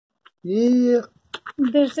Yeah.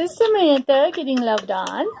 This is Samantha getting loved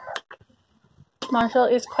on. Marshall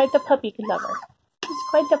is quite the puppy lover. He's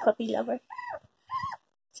quite the puppy lover.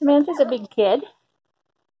 Samantha's a big kid.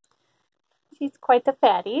 She's quite the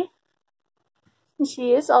fatty. And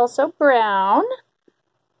she is also brown.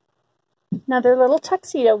 Another little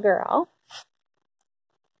tuxedo girl.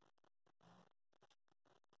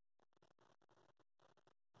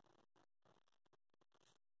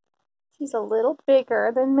 She's a little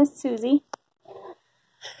bigger than Miss Susie.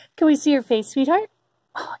 Can we see your face, sweetheart?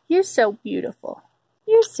 Oh, you're so beautiful.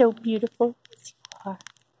 You're so beautiful. Yes, you are.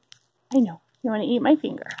 I know. You want to eat my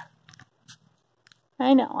finger.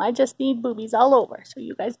 I know. I just need boobies all over, so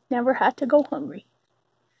you guys never have to go hungry.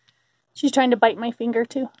 She's trying to bite my finger,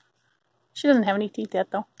 too. She doesn't have any teeth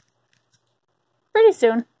yet, though. Pretty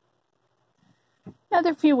soon.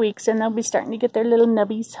 Another few weeks, and they'll be starting to get their little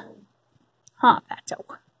nubbies. Huh, Fatso?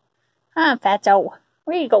 Huh, Fatso?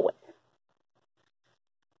 Where you going?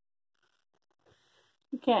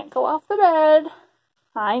 You can't go off the bed.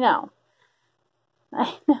 I know.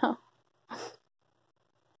 I know.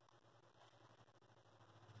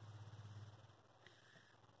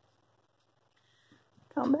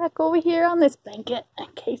 Come back over here on this blanket in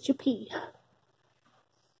case you pee.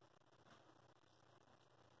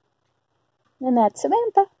 And that's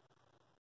Samantha.